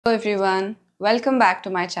Hello everyone, welcome back to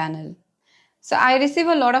my channel. So I receive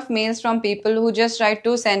a lot of mails from people who just write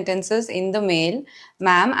two sentences in the mail.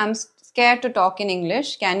 Ma'am, I'm scared to talk in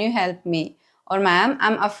English. Can you help me? Or ma'am,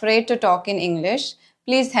 I'm afraid to talk in English.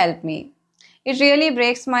 Please help me. It really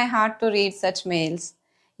breaks my heart to read such mails.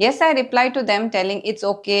 Yes, I reply to them telling it's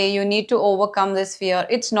okay, you need to overcome this fear.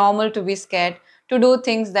 It's normal to be scared to do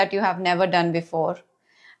things that you have never done before.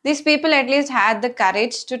 These people at least had the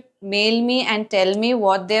courage to mail me and tell me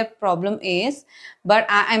what their problem is. But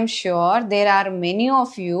I am sure there are many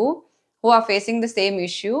of you who are facing the same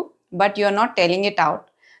issue, but you're not telling it out.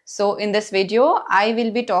 So, in this video, I will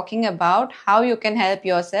be talking about how you can help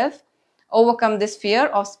yourself overcome this fear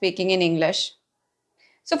of speaking in English.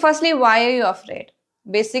 So, firstly, why are you afraid?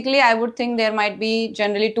 Basically, I would think there might be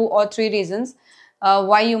generally two or three reasons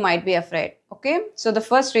why you might be afraid. Okay, so the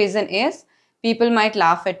first reason is people might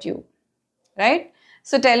laugh at you, right?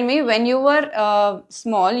 So, tell me, when you were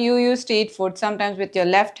small, you used to eat food sometimes with your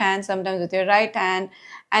left hand, sometimes with your right hand,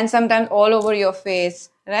 and sometimes all over your face,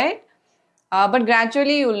 right? But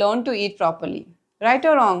gradually you learn to eat properly, right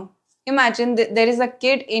or wrong? Imagine there is a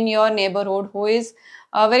kid in your neighborhood who is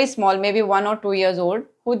very small, maybe 1 or 2 years old,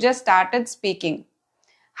 who just started speaking.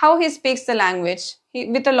 How he speaks the language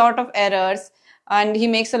with a lot of errors, and he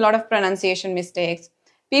makes a lot of pronunciation mistakes.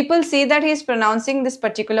 People see that he is pronouncing this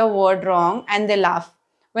particular word wrong and they laugh.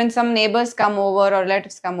 When some neighbors come over or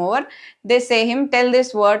relatives come over, they say him, tell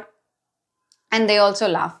this word, and they also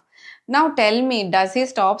laugh. Now tell me, does he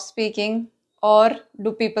stop speaking or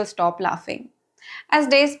do people stop laughing? As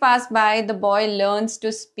days pass by, the boy learns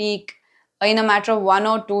to speak in a matter of 1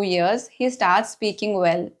 or 2 years. He starts speaking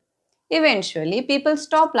well. Eventually, people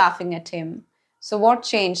stop laughing at him. So, what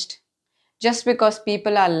changed? Just because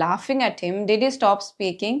people are laughing at him, did he stop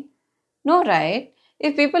speaking? No, right?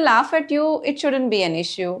 If people laugh at you, it shouldn't be an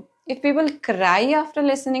issue. If people cry after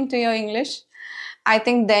listening to your English, I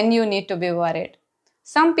think then you need to be worried.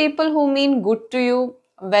 Some people who mean good to you,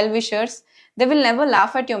 well wishers, they will never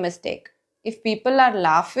laugh at your mistake. If people are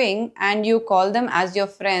laughing and you call them as your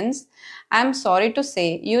friends, I'm sorry to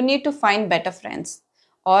say you need to find better friends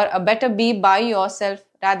or a better be by yourself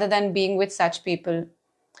rather than being with such people.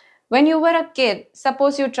 When you were a kid,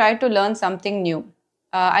 suppose you tried to learn something new.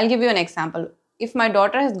 I'll give you an example. If my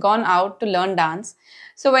daughter has gone out to learn dance,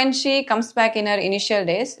 so when she comes back in her initial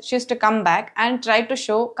days, she used to come back and try to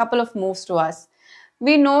show a couple of moves to us.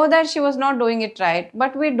 We know that she was not doing it right,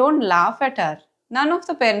 but we don't laugh at her. None of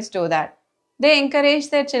the parents do that. They encourage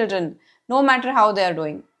their children, no matter how they are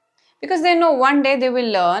doing, because they know one day they will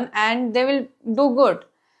learn and they will do good.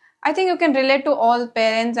 I think you can relate to all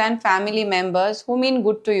parents and family members who mean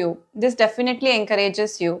good to you. This definitely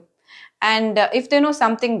encourages you. And if they know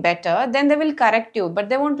something better, then they will correct you, but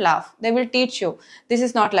they won't laugh. They will teach you. This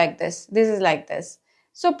is not like this. This is like this.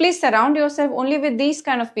 So please surround yourself only with these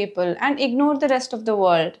kind of people and ignore the rest of the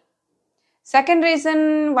world. Second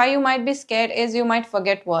reason why you might be scared is you might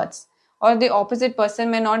forget words, or the opposite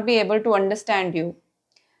person may not be able to understand you.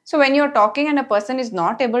 So when you're talking and a person is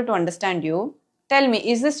not able to understand you, tell me,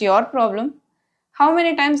 is this your problem? How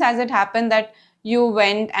many times has it happened that you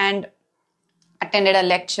went and attended a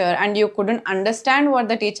lecture and you couldn't understand what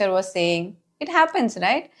the teacher was saying? It happens,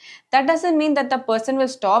 right? That doesn't mean that the person will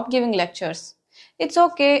stop giving lectures. It's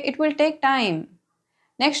okay, it will take time.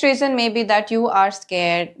 Next reason may be that you are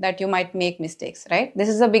scared that you might make mistakes, right? This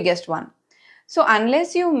is the biggest one. So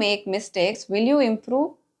unless you make mistakes, will you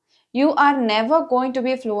improve? You are never going to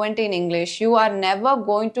be fluent in English. You are never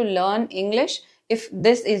going to learn English if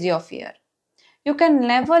this is your fear. You can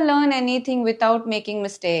never learn anything without making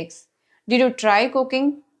mistakes. Did you try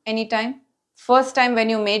cooking anytime? First time when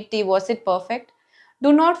you made tea, was it perfect?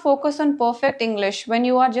 Do not focus on perfect English when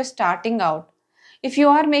you are just starting out. If you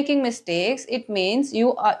are making mistakes, it means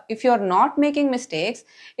if you are not making mistakes,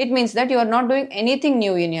 it means that you are not doing anything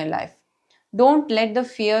new in your life. Don't let the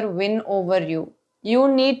fear win over you. You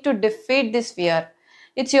need to defeat this fear.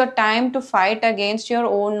 It's your time to fight against your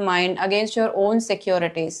own mind, against your own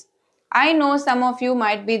securities. I know some of you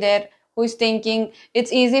might be there who is thinking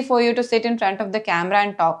it's easy for you to sit in front of the camera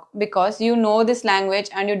and talk because you know this language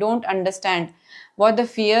and you don't understand what the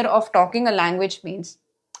fear of talking a language means.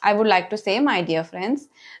 I would like to say, my dear friends,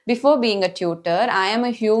 before being a tutor, I am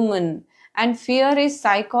a human and fear is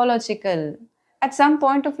psychological. At some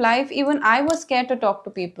point of life, even I was scared to talk to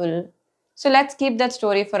people. So let's keep that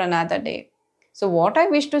story for another day. So what I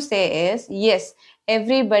wish to say is, yes,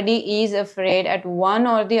 everybody is afraid at one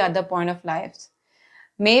or the other point of life.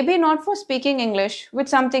 Maybe not for speaking English with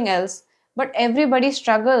something else, but everybody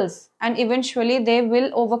struggles and eventually they will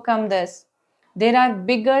overcome this. There are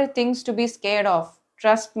bigger things to be scared of.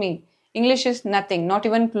 Trust me, English is nothing, not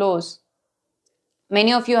even close.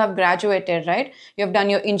 Many of you have graduated, right? You have done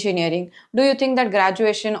your engineering. Do you think that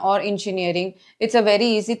graduation or engineering, it's a very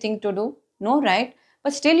easy thing to do? No, right?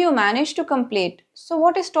 But still you managed to complete. So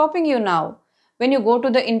what is stopping you now? When you go to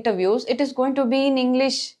the interviews, it is going to be in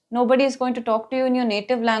English. Nobody is going to talk to you in your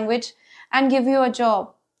native language and give you a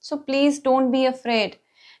job. So please don't be afraid.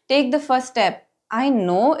 Take the first step. I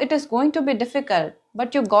know it is going to be difficult,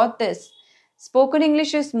 but you got this. Spoken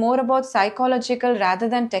English is more about psychological rather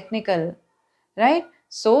than technical, right?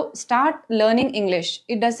 So start learning English.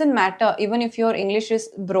 It doesn't matter even if your English is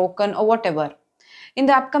broken or whatever. In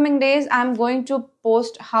the upcoming days, I'm going to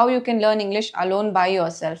post how you can learn English alone by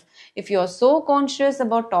yourself. If you're so conscious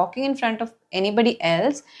about talking in front of anybody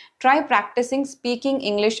else, try practicing speaking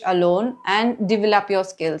English alone and develop your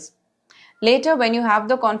skills. Later, when you have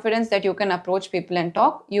the confidence that you can approach people and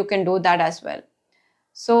talk, you can do that as well.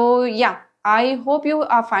 So, yeah, I hope you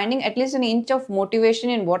are finding at least an inch of motivation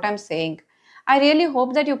in what I'm saying. I really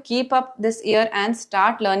hope that you keep up this year and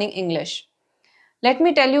start learning English. Let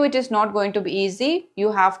me tell you, it is not going to be easy.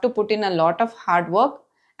 You have to put in a lot of hard work,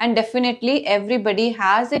 and definitely everybody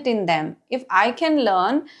has it in them. If I can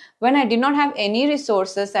learn when I did not have any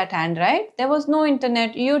resources at hand, right? There was no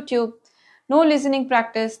internet, YouTube, no listening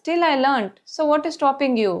practice, still I learned. So what is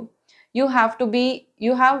stopping you? You have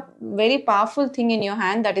very powerful thing in your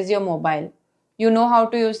hand, that is your mobile. You know how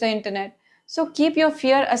to use the internet. So keep your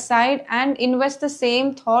fear aside and invest the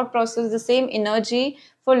same thought process, the same energy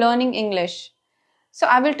for learning English. So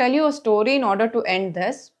I will tell you a story in order to end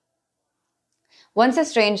this. Once a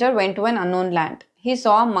stranger went to an unknown land. He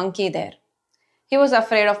saw a monkey there. He was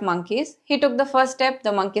afraid of monkeys. He took the first step,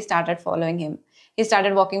 the monkey started following him. He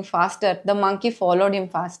started walking faster, the monkey followed him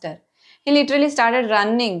faster. He literally started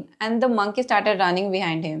running and the monkey started running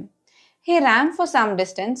behind him. He ran for some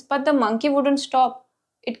distance, but the monkey wouldn't stop.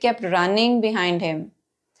 It kept running behind him.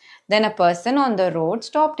 Then a person on the road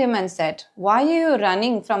stopped him and said, "Why are you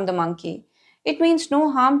running from the monkey? It means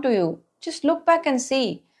no harm to you. Just look back and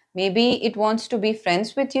see. Maybe it wants to be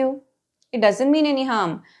friends with you. It doesn't mean any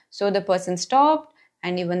harm." So the person stopped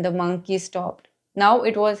and even the monkey stopped. Now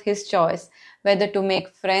it was his choice whether to make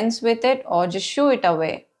friends with it or just shoo it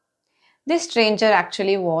away. This stranger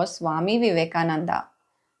actually was Swami Vivekananda.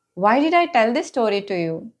 Why did I tell this story to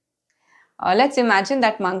you? Let's imagine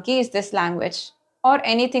that monkey is this language or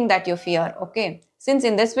anything that you fear, okay? Since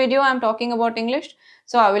in this video I'm talking about English,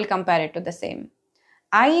 so I will compare it to the same.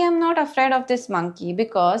 I am not afraid of this monkey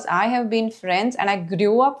because I have been friends and I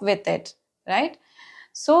grew up with it, right?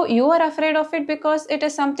 So you are afraid of it because it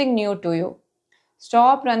is something new to you.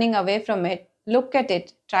 Stop running away from it. Look at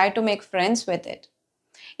it. Try to make friends with it.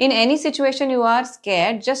 In any situation you are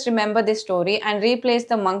scared, just remember this story and replace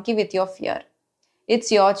the monkey with your fear.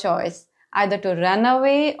 It's your choice, either to run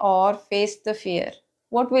away or face the fear.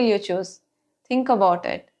 What will you choose? Think about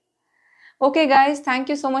it. Okay guys, thank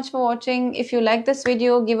you so much for watching. If you like this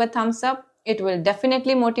video, give a thumbs up. It will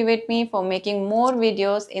definitely motivate me for making more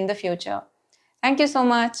videos in the future. Thank you so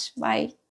much. Bye.